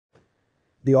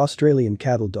The Australian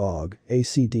Cattle Dog,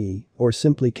 ACD, or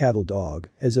simply Cattle Dog,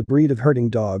 is a breed of herding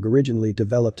dog originally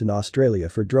developed in Australia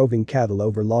for droving cattle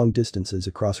over long distances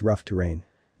across rough terrain.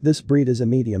 This breed is a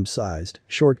medium-sized,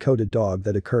 short-coated dog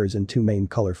that occurs in two main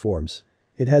color forms.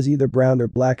 It has either brown or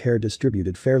black hair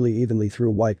distributed fairly evenly through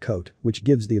a white coat, which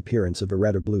gives the appearance of a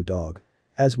red or blue dog.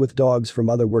 As with dogs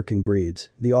from other working breeds,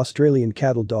 the Australian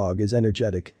Cattle Dog is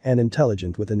energetic and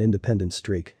intelligent with an independent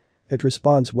streak. It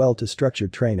responds well to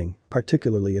structured training,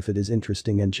 particularly if it is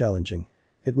interesting and challenging.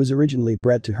 It was originally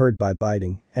bred to herd by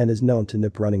biting and is known to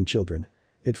nip running children.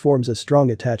 It forms a strong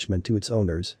attachment to its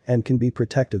owners and can be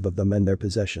protective of them and their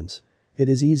possessions. It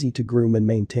is easy to groom and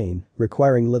maintain,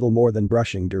 requiring little more than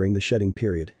brushing during the shedding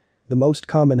period. The most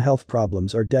common health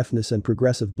problems are deafness and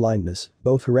progressive blindness,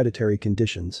 both hereditary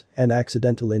conditions, and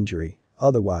accidental injury.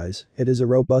 Otherwise, it is a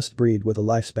robust breed with a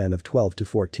lifespan of 12 to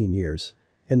 14 years.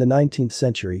 In the 19th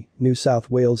century, New South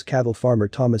Wales cattle farmer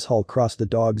Thomas Hull crossed the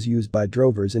dogs used by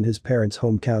drovers in his parents'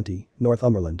 home county,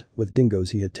 Northumberland, with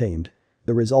dingoes he had tamed.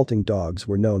 The resulting dogs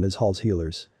were known as Hull's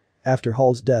Heelers. After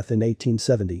Hull's death in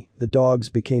 1870, the dogs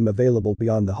became available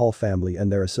beyond the Hull family and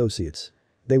their associates.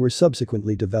 They were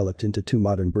subsequently developed into two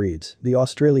modern breeds, the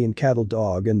Australian Cattle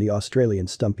Dog and the Australian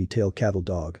Stumpy-tailed Cattle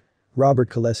Dog. Robert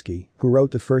Koleski, who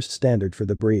wrote the first standard for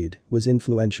the breed, was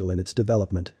influential in its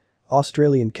development.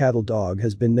 Australian Cattle Dog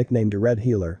has been nicknamed a red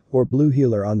heeler or blue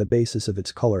heeler on the basis of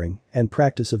its coloring and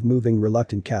practice of moving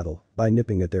reluctant cattle by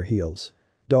nipping at their heels.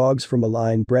 Dogs from a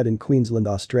line bred in Queensland,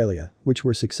 Australia, which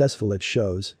were successful at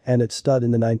shows and at stud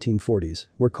in the 1940s,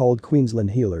 were called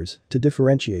Queensland Heelers to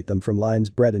differentiate them from lines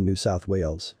bred in New South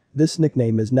Wales. This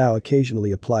nickname is now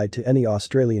occasionally applied to any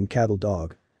Australian cattle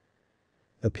dog.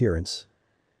 Appearance.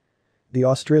 The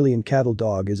Australian Cattle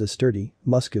Dog is a sturdy,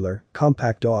 muscular,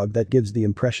 compact dog that gives the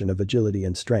impression of agility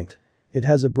and strength. It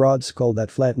has a broad skull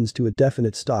that flattens to a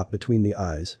definite stop between the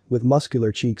eyes, with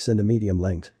muscular cheeks and a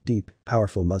medium-length, deep,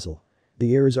 powerful muzzle.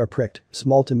 The ears are pricked,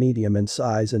 small to medium in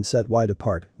size and set wide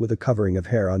apart, with a covering of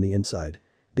hair on the inside.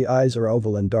 The eyes are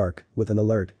oval and dark, with an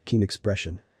alert, keen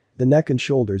expression. The neck and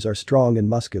shoulders are strong and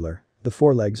muscular, the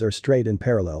forelegs are straight and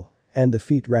parallel, and the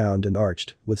feet round and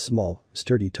arched, with small,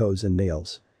 sturdy toes and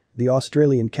nails. The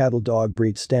Australian Cattle Dog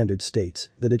breed standard states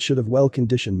that it should have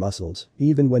well-conditioned muscles,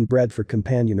 even when bred for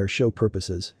companion or show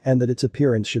purposes, and that its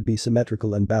appearance should be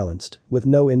symmetrical and balanced, with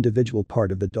no individual part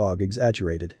of the dog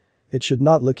exaggerated. It should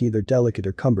not look either delicate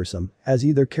or cumbersome, as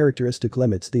either characteristic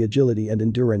limits the agility and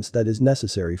endurance that is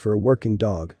necessary for a working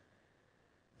dog.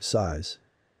 Size.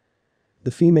 The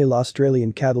female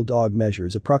Australian Cattle Dog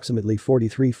measures approximately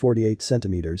 43-48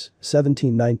 centimeters,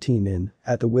 17-19 in,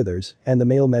 at the withers, and the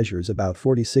male measures about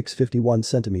 46-51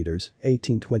 centimeters,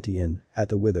 18-20 in, at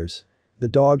the withers. The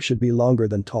dog should be longer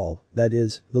than tall, that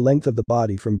is, the length of the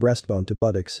body from breastbone to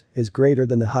buttocks is greater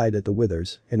than the height at the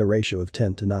withers, in a ratio of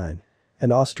 10-9.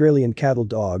 An Australian Cattle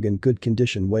Dog in good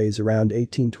condition weighs around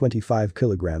 18-25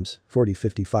 kilograms,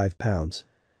 40-55 pounds.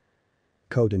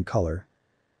 Coat and color.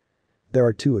 There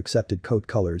are two accepted coat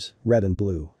colors, red and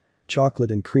blue.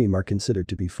 Chocolate and cream are considered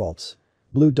to be false.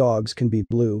 Blue dogs can be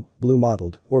blue, blue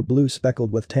mottled, or blue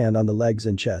speckled with tan on the legs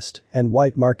and chest, and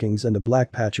white markings and a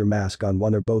black patch or mask on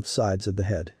one or both sides of the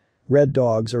head. Red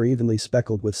dogs are evenly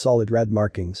speckled with solid red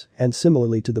markings, and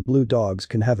similarly to the blue dogs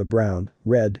can have a brown,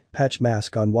 red, patch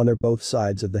mask on one or both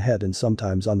sides of the head and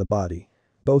sometimes on the body.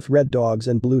 Both red dogs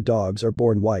and blue dogs are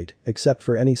born white, except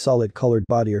for any solid colored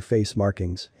body or face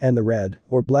markings, and the red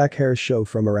or black hairs show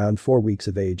from around 4 weeks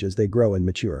of age as they grow and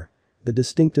mature. The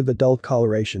distinctive adult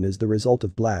coloration is the result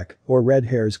of black or red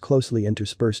hairs closely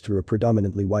interspersed through a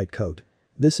predominantly white coat.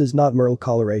 This is not merle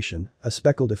coloration, a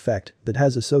speckled effect that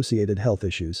has associated health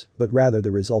issues, but rather the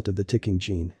result of the ticking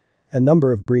gene. A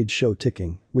number of breeds show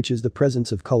ticking, which is the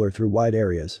presence of color through wide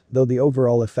areas, though the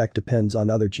overall effect depends on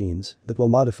other genes that will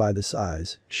modify the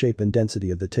size, shape and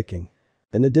density of the ticking.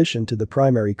 In addition to the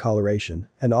primary coloration,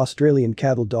 an Australian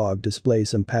Cattle Dog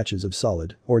displays some patches of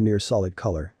solid or near solid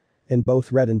color. In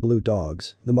both red and blue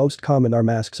dogs, the most common are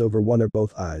masks over one or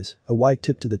both eyes, a white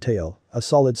tip to the tail, a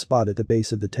solid spot at the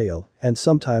base of the tail, and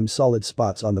sometimes solid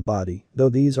spots on the body, though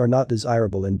these are not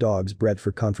desirable in dogs bred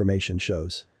for conformation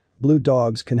shows. Blue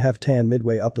dogs can have tan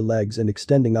midway up the legs and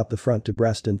extending up the front to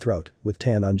breast and throat, with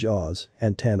tan on jaws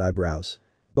and tan eyebrows.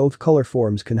 Both color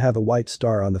forms can have a white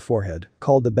star on the forehead,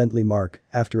 called the Bentley mark,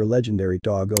 after a legendary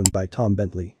dog owned by Tom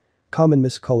Bentley. Common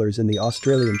miscolors in the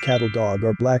Australian Cattle Dog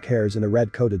are black hairs in a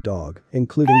red-coated dog,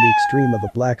 including the extreme of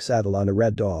a black saddle on a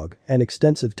red dog, and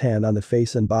extensive tan on the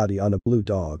face and body on a blue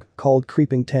dog, called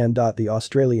creeping tan. The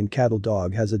Australian Cattle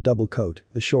Dog has a double coat.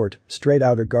 The short, straight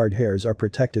outer guard hairs are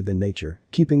protective in nature,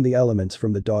 keeping the elements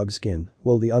from the dog's skin,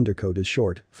 while the undercoat is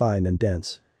short, fine and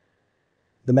dense.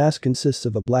 The mask consists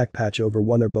of a black patch over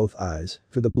one or both eyes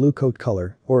for the blue coat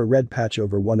color or a red patch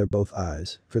over one or both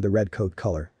eyes for the red coat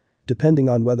color. Depending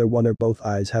on whether one or both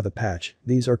eyes have a patch,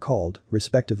 these are called,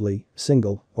 respectively,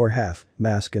 single or half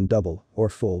mask and double or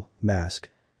full mask.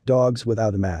 Dogs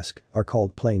without a mask are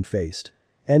called plain-faced.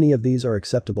 Any of these are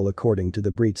acceptable according to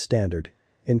the breed standard.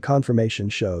 In conformation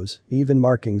shows, even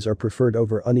markings are preferred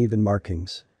over uneven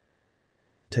markings.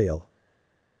 Tail.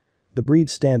 The breed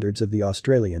standards of the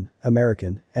Australian,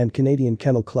 American, and Canadian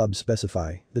Kennel Club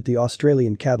specify that the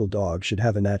Australian cattle dog should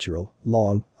have a natural,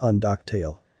 long, undocked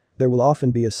tail. There will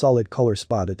often be a solid color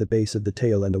spot at the base of the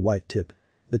tail and a white tip.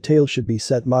 The tail should be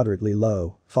set moderately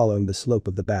low, following the slope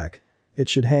of the back. It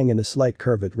should hang in a slight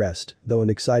curve at rest, though an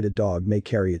excited dog may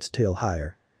carry its tail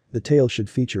higher. The tail should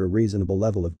feature a reasonable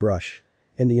level of brush.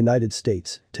 In the United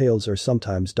States, tails are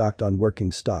sometimes docked on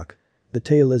working stock. The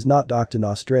tail is not docked in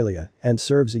Australia and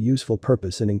serves a useful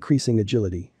purpose in increasing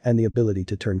agility and the ability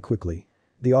to turn quickly.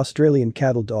 The Australian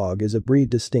cattle dog is a breed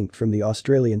distinct from the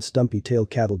Australian stumpy-tail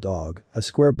cattle dog, a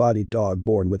square-bodied dog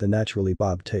born with a naturally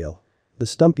bobbed tail. The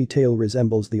stumpy tail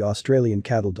resembles the Australian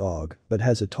cattle dog but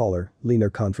has a taller, leaner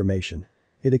conformation.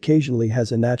 It occasionally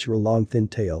has a natural long thin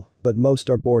tail, but most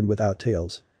are born without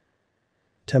tails.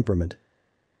 Temperament.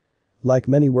 Like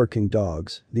many working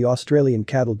dogs, the Australian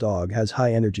cattle dog has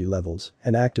high energy levels,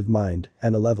 an active mind,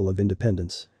 and a level of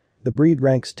independence. The breed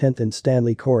ranks 10th in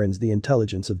Stanley Coren's The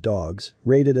Intelligence of Dogs,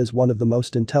 rated as one of the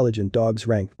most intelligent dogs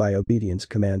ranked by obedience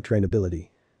command trainability.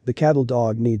 The cattle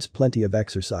dog needs plenty of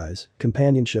exercise,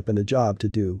 companionship and a job to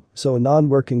do, so a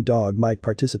non-working dog might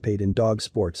participate in dog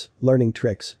sports, learning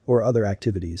tricks, or other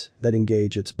activities that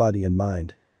engage its body and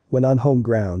mind. When on home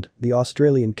ground, the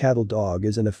Australian cattle dog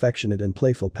is an affectionate and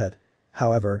playful pet.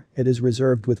 However, it is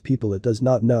reserved with people it does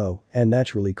not know and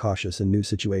naturally cautious in new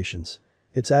situations.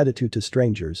 Its attitude to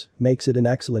strangers makes it an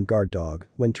excellent guard dog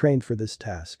when trained for this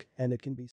task, and it can be